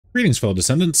Greetings, fellow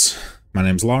Descendants. My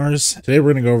name's Larze. Today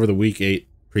we're going to go over the Week 8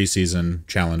 Preseason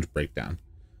Challenge Breakdown.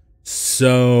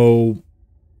 So,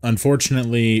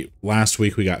 unfortunately, last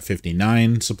week we got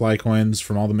 59 supply coins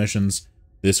from all the missions.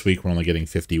 This week we're only getting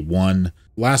 51.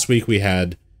 Last week we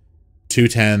had 2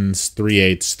 10s, 3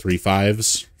 8s, 3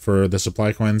 5s for the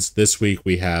supply coins. This week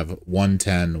we have 1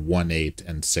 10, 1 8,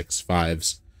 and 6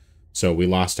 5s. So we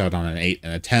lost out on an 8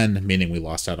 and a 10, meaning we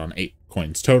lost out on 8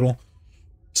 coins total.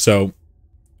 So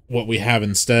what we have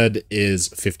instead is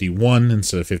 51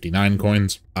 instead of 59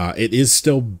 coins. It is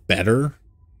still better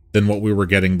than what we were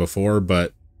getting before,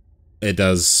 but it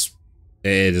is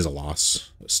a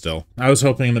loss still. I was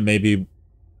hoping that maybe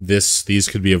these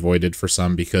could be avoided for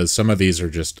some, because some of these are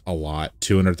just a lot.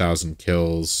 200,000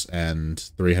 kills and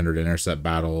 300 intercept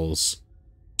battles,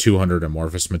 200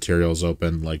 amorphous materials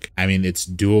open. Like, I mean, it's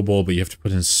doable, but you have to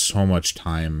put in so much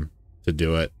time to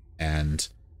do it, and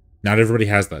not everybody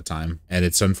has that time, and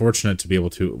it's unfortunate to be able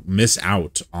to miss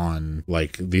out on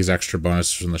like these extra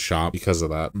bonuses from the shop because of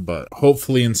that. But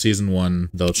hopefully in Season 1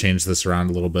 they'll change this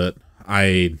around a little bit.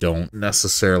 I don't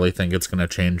necessarily think it's going to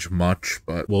change much,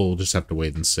 but we'll just have to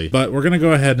wait and see. But we're going to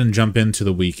go ahead and jump into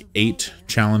the Week 8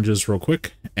 challenges real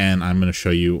quick, and I'm going to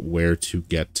show you where to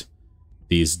get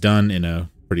these done in a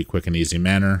pretty quick and easy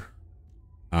manner.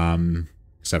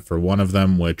 Except for one of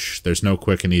them, which there's no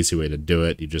quick and easy way to do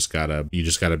it. You just gotta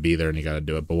be there and you gotta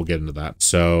do it, but we'll get into that.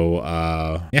 So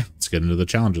yeah, let's get into the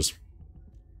challenges.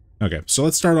 Okay, so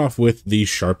let's start off with the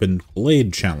Sharpened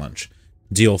Blade challenge.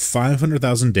 Deal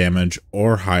 500,000 damage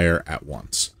or higher at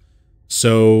once.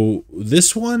 So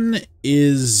this one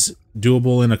is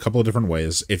doable in a couple of different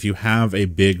ways. If you have a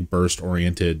big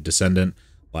burst-oriented Descendant,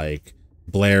 like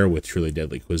Blair with Truly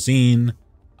Deadly Cuisine,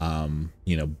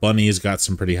 you know, Bunny's got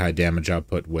some pretty high damage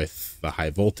output with the high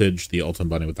voltage. The Ultimate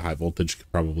Bunny with the high voltage could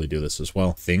probably do this as well.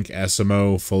 I think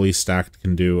SMO fully stacked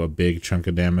can do a big chunk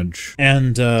of damage.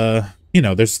 And, you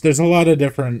know, there's a lot of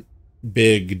different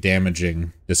big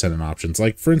damaging Descendant options.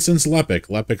 Like, for instance, Lepic.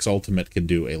 Lepic's ultimate can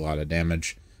do a lot of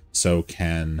damage. So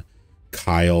can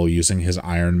Kyle using his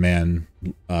Iron Man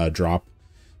drop.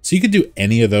 So you could do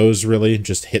any of those, really,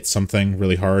 just hit something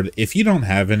really hard. If you don't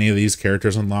have any of these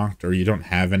characters unlocked, or you don't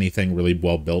have anything really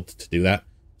well built to do that,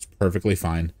 it's perfectly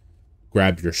fine.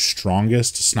 Grab your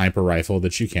strongest sniper rifle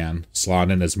that you can,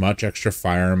 slot in as much extra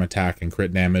firearm attack and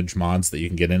crit damage mods that you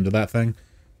can get into that thing.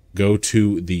 Go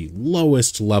to the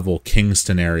lowest level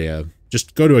Kingston area.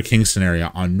 Just go to a Kingston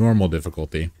area on normal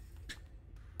difficulty,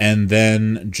 and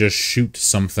then just shoot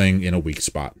something in a weak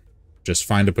spot. Just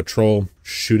find a patrol,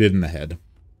 shoot it in the head.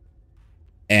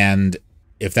 And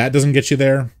if that doesn't get you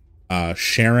there,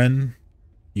 Sharon,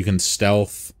 you can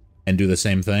stealth and do the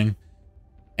same thing.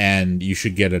 And you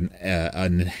should get an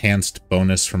enhanced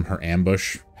bonus from her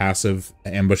ambush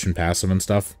and passive and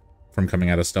stuff from coming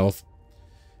out of stealth.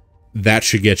 That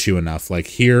should get you enough. Like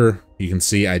here, you can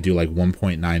see I do like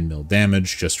 1.9 mil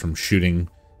damage just from shooting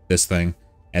this thing.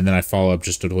 And then I follow up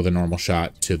just with a normal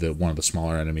shot to one of the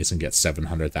smaller enemies and get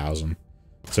 700,000.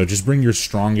 So just bring your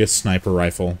strongest sniper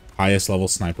rifle, highest level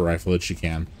sniper rifle that you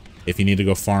can. If you need to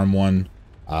go farm one,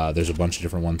 there's a bunch of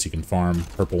different ones you can farm.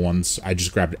 Purple ones. I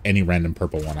just grabbed any random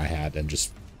purple one I had and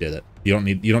just did it. You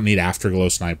don't need afterglow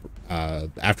sniper,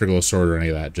 afterglow sword or any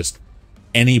of that. Just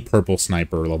any purple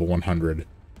sniper level 100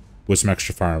 with some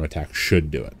extra firearm attack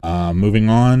should do it. Moving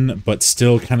on, but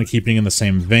still kind of keeping in the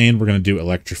same vein, we're going to do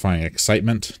Electrifying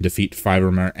Excitement. Defeat 5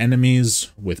 or more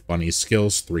enemies with Bunny's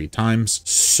skills 3 times.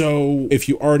 So if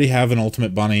you already have an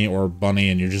Ultimate Bunny or Bunny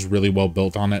and you're just really well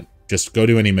built on it, just go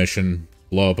to any mission,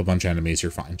 blow up a bunch of enemies,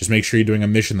 you're fine. Just make sure you're doing a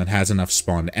mission that has enough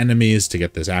spawned enemies to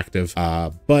get this active.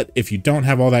 But if you don't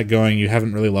have all that going, you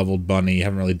haven't really leveled Bunny, you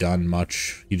haven't really done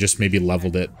much, you just maybe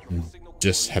leveled it and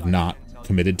just have not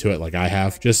committed to it like I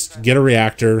have, just get a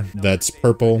reactor that's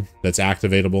purple, that's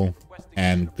activatable,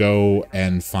 and go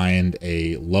and find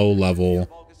a low-level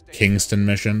Kingston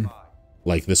mission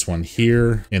like this one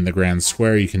here in the Grand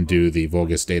Square. You can do the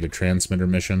Vulgus Data Transmitter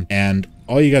mission, and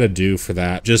all you got to do for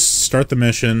that, just start the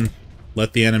mission,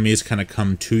 let the enemies kind of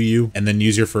come to you, and then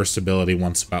use your first ability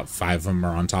once about 5 of them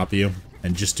are on top of you,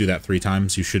 and just do that 3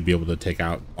 times. You should be able to take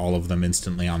out all of them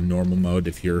instantly on normal mode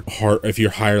if you're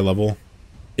higher level.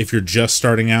 If you're just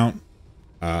starting out,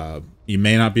 you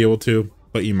may not be able to,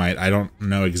 but you might. I don't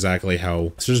know exactly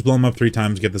how. So just blow them up 3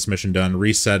 times, get this mission done,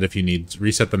 reset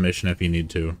the mission if you need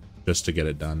to, just to get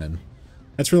it done, and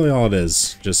That's really all it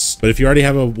is. But if you already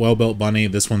have a well-built bunny,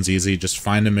 this one's easy. Just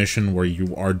find a mission where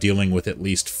you are dealing with at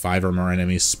least 5 or more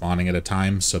enemies spawning at a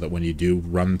time, so that when you do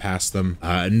run past them,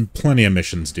 and plenty of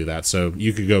missions do that, so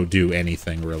you could go do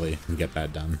anything really and get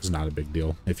that done. It's not a big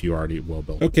deal if you already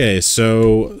well-built. Okay,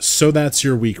 so that's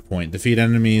your weak point. Defeat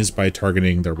enemies by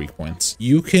targeting their weak points.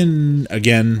 You can,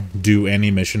 again, do any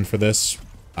mission for this.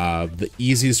 The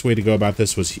easiest way to go about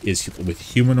this is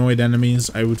with humanoid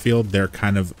enemies, I would feel. They're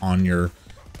kind of on your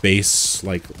base,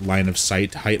 like, line of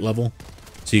sight height level,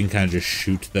 so you can kind of just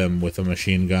shoot them with a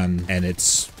machine gun and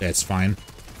it's fine.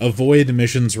 Avoid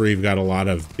missions where you've got a lot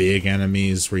of big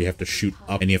enemies where you have to shoot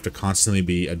up and you have to constantly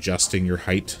be adjusting your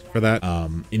height for that.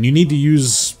 And you need to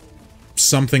use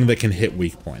something that can hit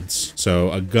weak points. So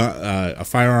a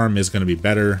firearm is going to be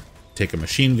better. Take a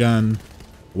machine gun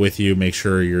with you. Make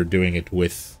sure you're doing it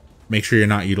with, make sure you're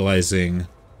not utilizing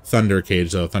Thunder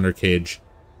Cage though. Thunder Cage,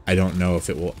 I don't know if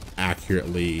it will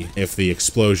accurately, if the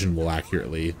explosion will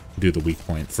accurately do the weak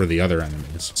point for the other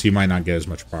enemies. So you might not get as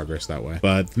much progress that way.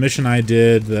 But the mission I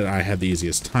did that I had the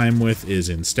easiest time with is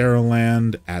in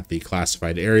Steroland at the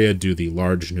classified area. Do the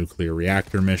large nuclear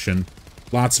reactor mission.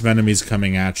 Lots of enemies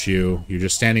coming at you. You're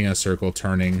just standing in a circle,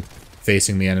 turning,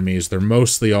 facing the enemies. They're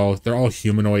all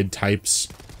humanoid types.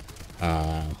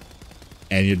 And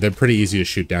they're pretty easy to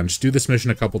shoot down. Just do this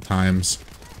mission a couple times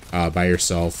by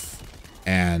yourself.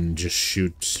 And just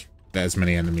shoot as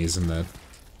many enemies in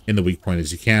the weak point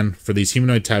as you can. For these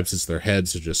humanoid types, it's their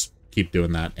heads, so just keep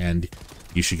doing that, and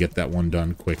you should get that one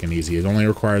done quick and easy. It only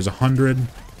requires 100,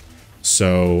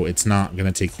 so it's not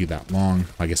going to take you that long.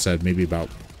 Like I said, maybe about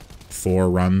 4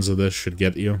 runs of this should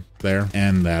get you there,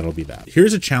 and that'll be that.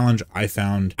 Here's a challenge I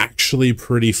found actually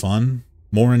pretty fun,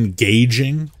 more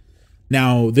engaging.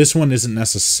 Now, this one isn't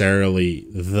necessarily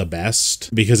the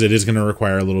best because it is going to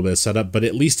require a little bit of setup, but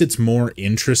at least it's more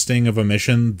interesting of a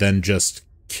mission than just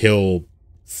kill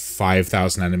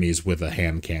 5,000 enemies with a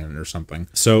hand cannon or something.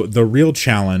 So the real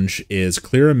challenge is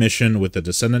clear a mission with the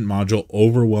Descendant module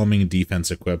overwhelming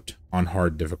defense equipped on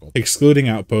hard difficulty, excluding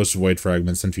outposts, void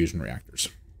fragments, and fusion reactors.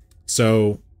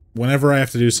 So whenever I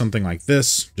have to do something like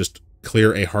this, just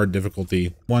clear a hard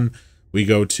difficulty one, we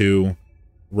go to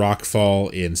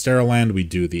Rockfall in Steroland. We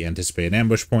do the anticipated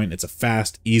ambush point. It's a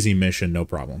fast, easy mission, no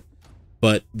problem.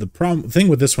 But the thing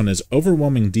with this one is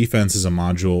overwhelming defense is a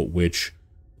module which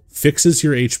fixes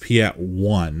your HP at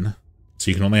 1,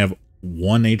 so you can only have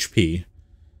 1 HP,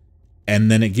 and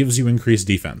then it gives you increased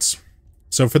defense.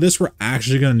 So for this, we're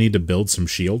actually going to need to build some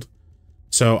shield.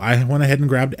 So I went ahead and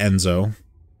grabbed Enzo,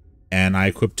 and I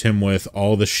equipped him with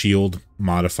all the shield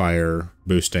modifier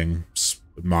boosting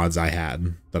mods I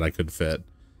had that I could fit.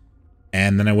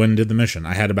 And then I went and did the mission.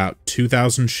 I had about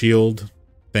 2,000 shield,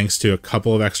 thanks to a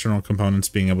couple of external components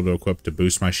being able to equip to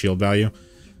boost my shield value.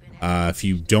 If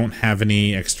you don't have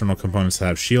any external components that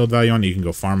have shield value on, you can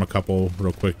go farm a couple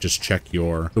real quick. Just check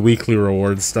the weekly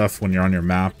rewards stuff when you're on your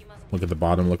map. Look at the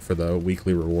bottom, look for the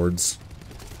weekly rewards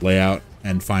layout,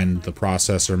 and find the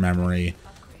processor, memory,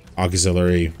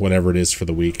 auxiliary, whatever it is for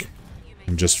the week.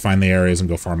 And just find the areas and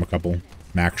go farm a couple.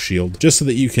 Max shield, just so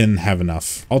that you can have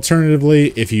enough.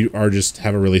 Alternatively, if you are just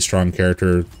have a really strong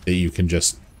character that you can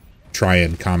just try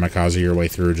and kamikaze your way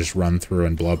through, just run through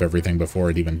and blow up everything before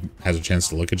it even has a chance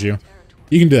to look at you,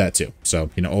 you can do that too. So,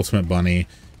 you know, Ultimate Bunny,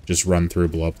 just run through,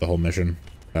 blow up the whole mission.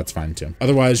 That's fine too.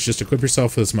 Otherwise, just equip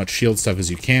yourself with as much shield stuff as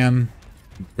you can.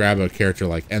 Grab a character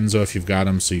like Enzo if you've got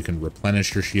him, so you can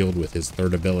replenish your shield with his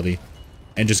 3rd ability,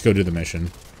 and just go do the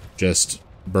mission. Just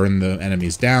burn the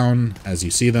enemies down as you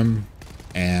see them,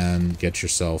 and get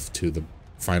yourself to the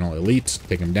final elite,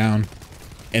 take him down.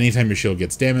 Anytime your shield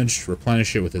gets damaged,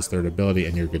 replenish it with his 3rd ability,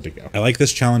 and you're good to go. I like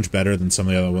this challenge better than some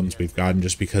of the other ones we've gotten,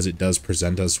 just because it does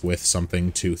present us with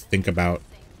something to think about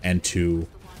and to,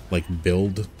 like,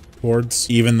 build towards.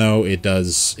 Even though it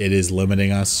is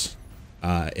limiting us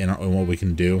in what we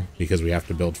can do, because we have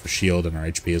to build for shield and our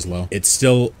HP is low. It's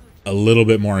still a little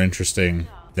bit more interesting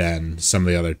than some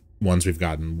of the other ones we've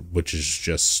gotten, which is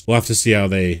just, we'll have to see how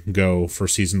they go for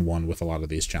season 1 with a lot of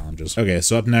these challenges. Okay,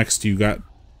 so up next you got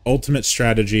ultimate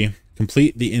strategy.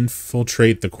 Complete the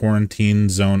infiltrate the quarantine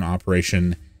zone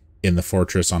operation in the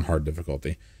fortress on hard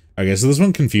difficulty. Okay, so this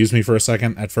one confused me for a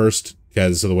second at first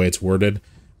because of the way it's worded,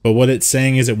 but what it's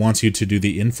saying is it wants you to do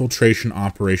the infiltration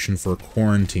operation for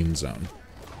quarantine zone,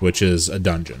 which is a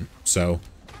dungeon. So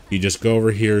you just go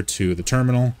over here to the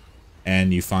terminal,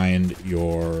 and you find you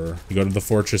go to the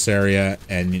fortress area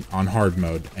and on hard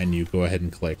mode, and you go ahead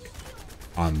and click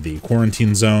on the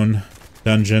quarantine zone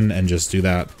dungeon and just do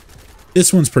that.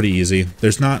 This one's pretty easy.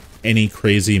 There's not any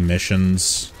crazy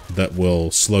missions that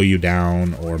will slow you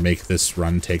down or make this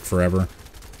run take forever.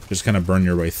 Just kind of burn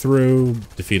your way through,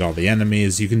 defeat all the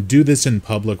enemies. You can do this in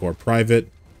public or private,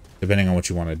 depending on what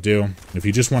you want to do. If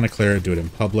you just want to clear it, do it in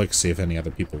public, see if any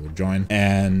other people will join.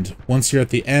 And once you're at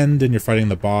the end and you're fighting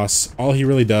the boss, all he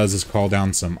really does is call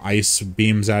down some ice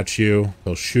beams at you.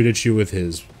 He'll shoot at you with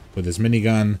his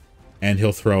minigun, and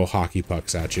he'll throw hockey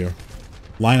pucks at you.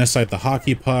 Line of sight the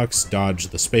hockey pucks, dodge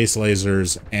the space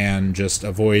lasers, and just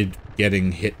avoid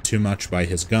getting hit too much by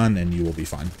his gun, and you will be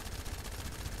fine.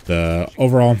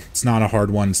 Overall, it's not a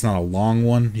hard one. It's not a long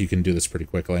one. You can do this pretty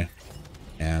quickly.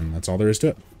 And that's all there is to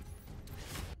it.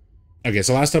 Okay,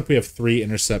 so last up we have 3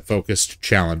 intercept-focused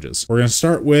challenges. We're going to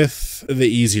start with the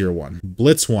easier one.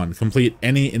 Blitz I. Complete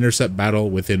any intercept battle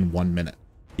within 1 minute.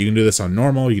 You can do this on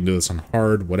normal, you can do this on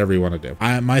hard, whatever you want to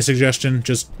do. My suggestion,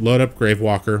 just load up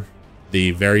Gravewalker,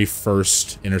 the very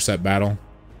first intercept battle.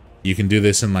 You can do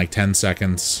this in like 10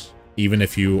 seconds. Even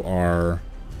if you are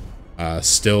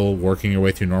still working your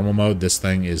way through normal mode, this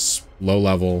thing is low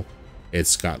level.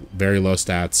 It's got very low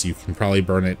stats. You can probably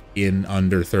burn it in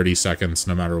under 30 seconds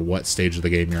no matter what stage of the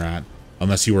game you're at.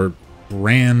 Unless you were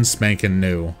brand spanking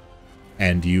new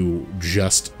and you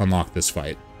just unlocked this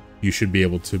fight. You should be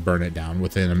able to burn it down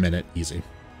within a minute easy.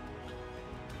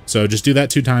 So just do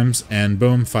that 2 times and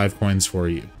boom, 5 coins for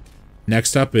you.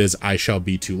 Next up is I Shall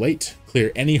Be Too Late.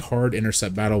 Clear any hard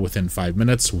intercept battle within 5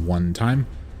 minutes, 1 time.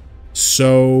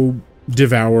 So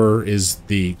Devour is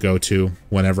the go-to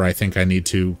whenever I think I need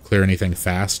to clear anything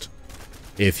fast.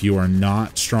 If you are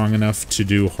not strong enough to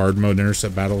do hard mode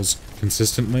intercept battles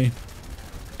consistently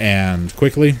and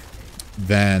quickly,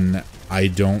 then I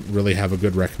don't really have a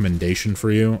good recommendation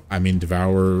for you. I mean,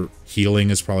 Devour healing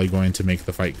is probably going to make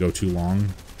the fight go too long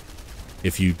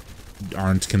if you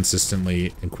aren't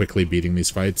consistently and quickly beating these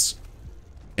fights.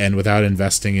 And without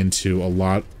investing into a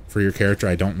lot for your character,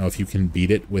 I don't know if you can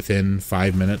beat it within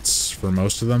 5 minutes for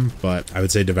most of them, but I would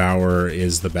say Devour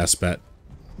is the best bet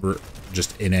for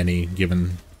just in any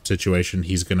given situation.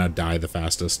 He's gonna die the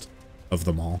fastest of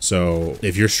them all. So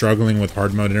if you're struggling with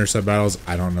hard mode intercept battles,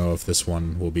 I don't know if this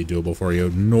one will be doable for you,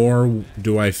 nor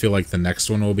do I feel like the next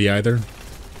one will be either.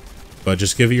 But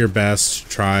just give it your best,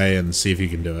 try and see if you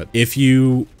can do it. If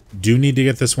you do need to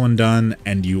get this one done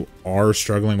and you are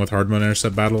struggling with hard mode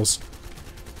intercept battles,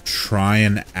 try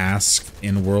and ask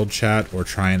in world chat or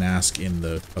try and ask in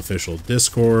the official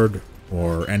Discord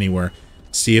or anywhere.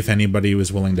 See if anybody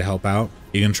was willing to help out.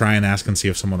 You can try and ask and see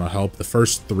if someone will help. The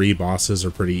first 3 bosses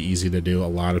are pretty easy to do. A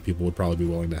lot of people would probably be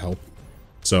willing to help.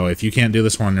 So if you can't do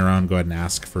this one on your own, go ahead and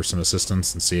ask for some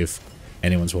assistance and see if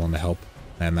anyone's willing to help.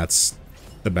 And that's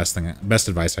the best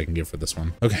advice I can give for this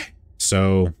one. Okay,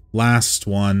 so last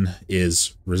one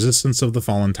is Resistance of the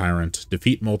Fallen Tyrant.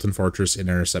 Defeat Molten Fortress in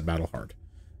intercept battle hard.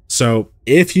 So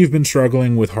if you've been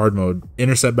struggling with hard mode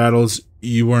intercept battles,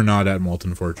 you are not at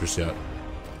Molten Fortress yet,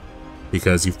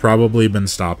 because you've probably been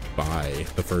stopped by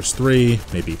the first 3,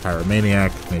 maybe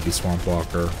Pyromaniac, maybe Swamp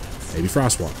Walker, maybe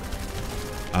Frostwalker.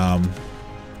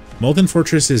 Molten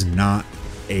Fortress is not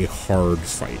a hard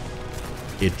fight.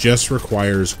 It just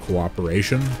requires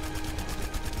cooperation,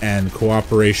 and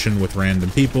cooperation with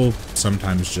random people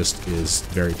sometimes just is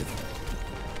very difficult.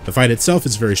 The fight itself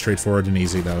is very straightforward and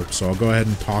easy though, so I'll go ahead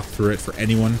and talk through it for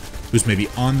anyone who's maybe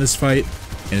on this fight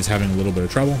and is having a little bit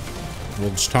of trouble. We'll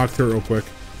just talk through it real quick.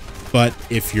 But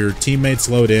if your teammates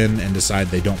load in and decide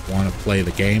they don't want to play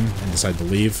the game and decide to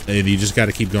leave, you just got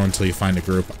to keep going until you find a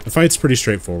group. The fight's pretty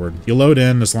straightforward. You load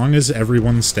in, as long as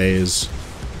everyone stays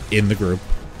in the group,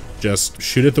 just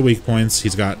shoot at the weak points.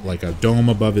 He's got like a dome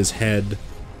above his head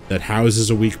that houses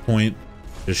a weak point.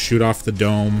 Just shoot off the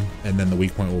dome, and then the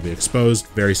weak point will be exposed.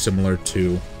 Very similar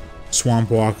to Swamp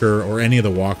Walker or any of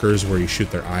the walkers where you shoot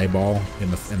their eyeball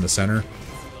in the center.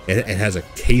 It has a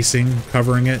casing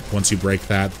covering it. Once you break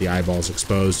that, the eyeball is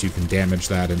exposed. You can damage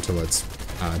that until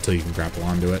you can grapple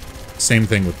onto it. Same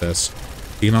thing with this.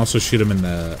 You can also shoot him in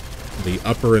the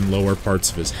upper and lower parts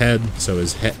of his head. So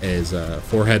his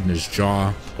forehead and his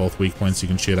jaw, both weak points you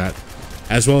can shoot at,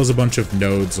 as well as a bunch of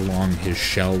nodes along his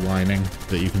shell lining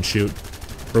that you can shoot.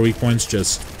 For weak points,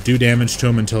 just do damage to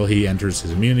him until he enters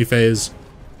his immunity phase.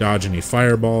 Dodge any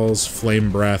fireballs, flame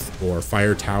breath, or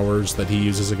fire towers that he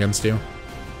uses against you,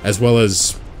 as well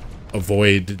as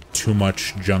avoid too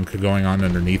much junk going on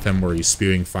underneath him where he's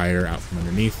spewing fire out from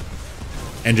underneath,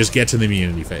 and just get to the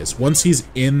immunity phase. Once he's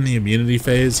in the immunity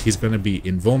phase, he's going to be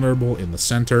invulnerable in the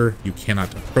center. You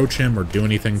cannot approach him or do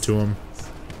anything to him.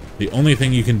 The only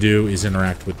thing you can do is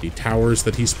interact with the towers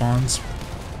that he spawns.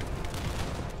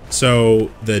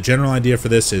 So the general idea for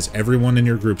this is everyone in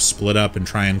your group split up and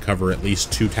try and cover at least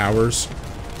 2 towers.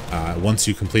 Once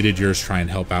you completed yours, try and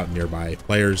help out nearby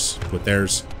players with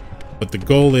theirs. But the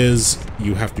goal is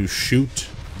you have to shoot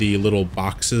the little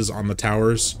boxes on the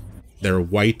towers. They're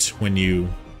white when you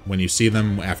see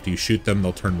them. After you shoot them,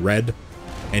 they'll turn red.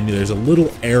 And there's a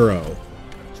little arrow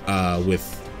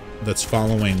that's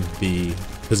following the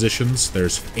positions.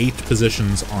 There's 8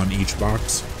 positions on each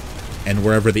box, and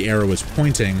wherever the arrow is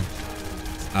pointing,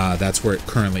 that's where it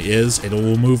currently is. It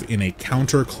will move in a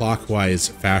counterclockwise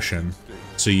fashion,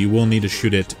 so you will need to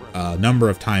shoot it a number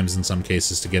of times in some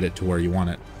cases to get it to where you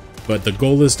want it. But the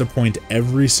goal is to point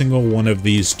every single one of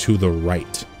these to the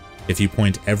right. If you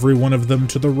point every one of them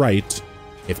to the right,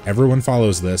 if everyone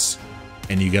follows this,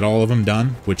 and you get all of them done,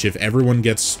 which if everyone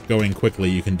gets going quickly,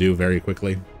 you can do very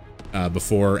quickly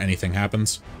before anything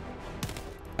happens.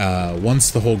 Once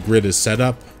the whole grid is set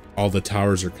up, all the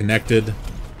towers are connected,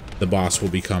 the boss will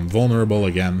become vulnerable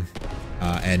again,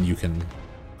 and you can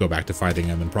go back to fighting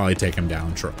him and probably take him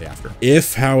down shortly after.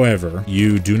 If, however,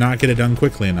 you do not get it done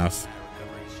quickly enough,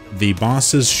 the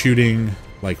boss is shooting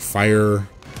like fire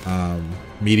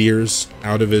meteors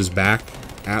out of his back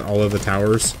at all of the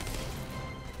towers.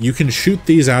 You can shoot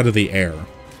these out of the air,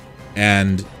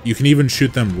 and you can even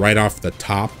shoot them right off the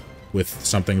top with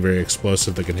something very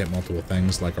explosive that can hit multiple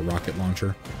things, like a rocket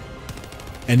launcher.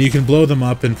 And you can blow them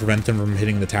up and prevent them from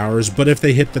hitting the towers, but if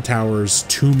they hit the towers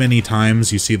too many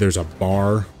times, you see there's a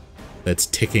bar that's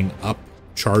ticking up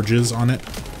charges on it.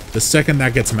 The second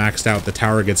that gets maxed out, the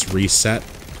tower gets reset.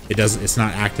 It's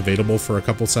not activatable for a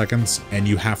couple seconds, and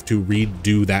you have to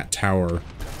redo that tower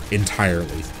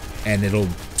entirely. And it'll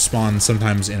spawn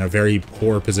sometimes in a very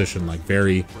poor position, like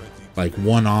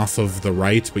one off of the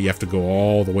right, but you have to go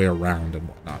all the way around and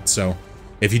whatnot. So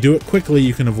if you do it quickly,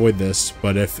 you can avoid this,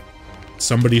 but if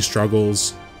somebody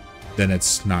struggles, then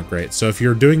it's not great. So if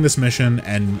you're doing this mission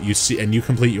and you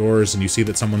complete yours and you see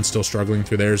that someone's still struggling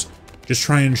through theirs, just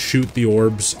try and shoot the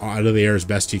orbs out of the air as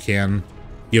best you can.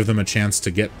 Give them a chance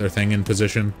to get their thing in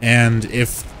position. And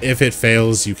if it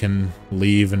fails, you can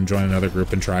leave and join another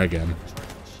group and try again.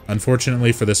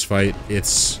 Unfortunately for this fight,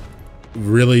 it's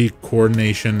really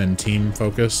coordination and team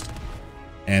focused.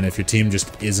 And if your team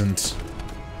just isn't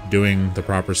doing the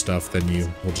proper stuff, then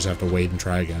you will just have to wait and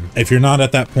try again. If you're not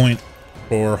at that point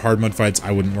for hard mode fights,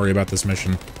 I wouldn't worry about this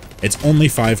mission. It's only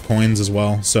 5 coins as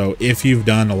well, so if you've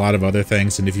done a lot of other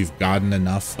things and if you've gotten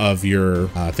enough of your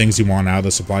things you want out of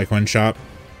the supply coin shop,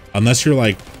 unless you're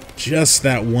like just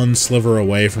that one sliver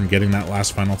away from getting that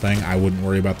last final thing, I wouldn't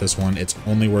worry about this one. It's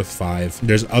only worth 5.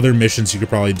 There's other missions you could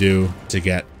probably do to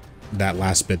get that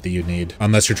last bit that you need,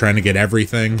 unless you're trying to get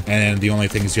everything, and the only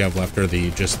things you have left are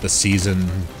just the season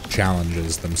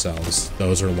challenges themselves.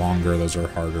 Those are longer, those are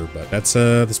harder, but that's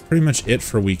pretty much it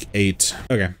for week 8.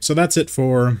 Okay, so that's it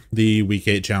for the week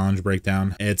 8 challenge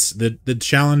breakdown. It's the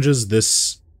challenges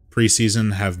this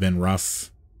preseason have been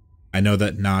rough. I know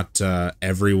that not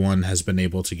everyone has been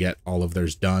able to get all of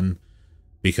theirs done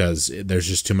because there's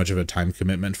just too much of a time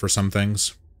commitment for some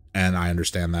things, and I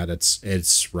understand that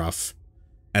it's rough.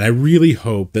 And I really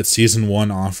hope that Season 1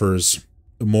 offers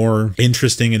more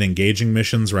interesting and engaging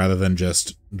missions rather than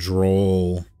just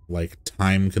droll, like,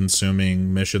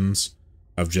 time-consuming missions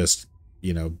of just,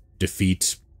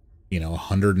 defeat,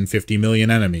 150 million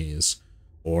enemies,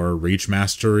 or reach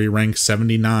mastery rank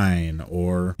 79,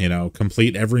 or,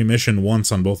 complete every mission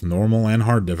once on both normal and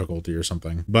hard difficulty or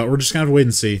something. But we're just gonna have to wait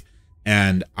and see,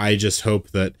 and I just hope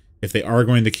that if they are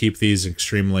going to keep these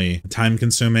extremely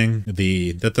time-consuming,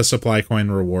 that the supply coin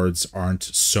rewards aren't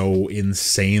so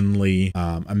insanely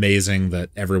amazing that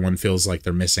everyone feels like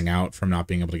they're missing out from not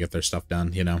being able to get their stuff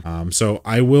done, So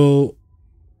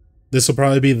this will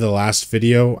probably be the last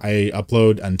video I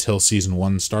upload until Season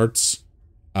 1 starts.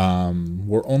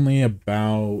 We're only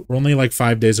like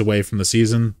 5 days away from the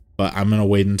season, but I'm gonna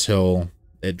wait until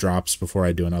it drops before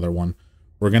I do another one.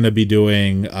 We're going to be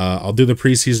doing, I'll do the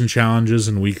preseason challenges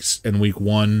in week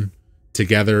 1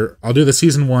 together. I'll do the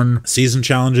Season 1 season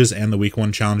challenges and the week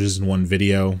 1 challenges in one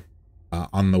video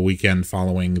on the weekend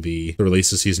following the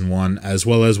release of Season 1, as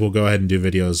well as we'll go ahead and do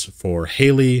videos for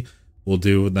Haley. We'll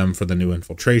do them for the new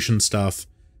infiltration stuff,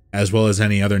 as well as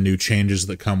any other new changes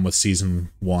that come with Season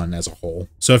 1 as a whole.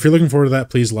 So if you're looking forward to that,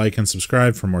 please like and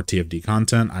subscribe for more TFD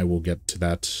content. I will get to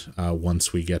that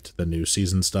once we get the new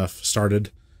season stuff started.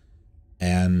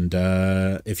 And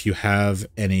if you have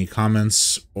any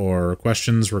comments or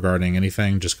questions regarding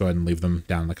anything, just go ahead and leave them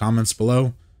down in the comments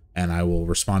below, and I will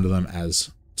respond to them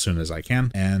as soon as I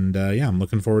can. And yeah, I'm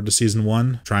looking forward to Season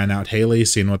 1, trying out Haley,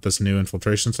 seeing what this new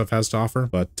infiltration stuff has to offer.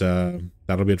 But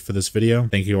that'll be it for this video.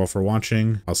 Thank you all for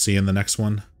watching. I'll see you in the next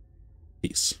one.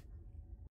 Peace.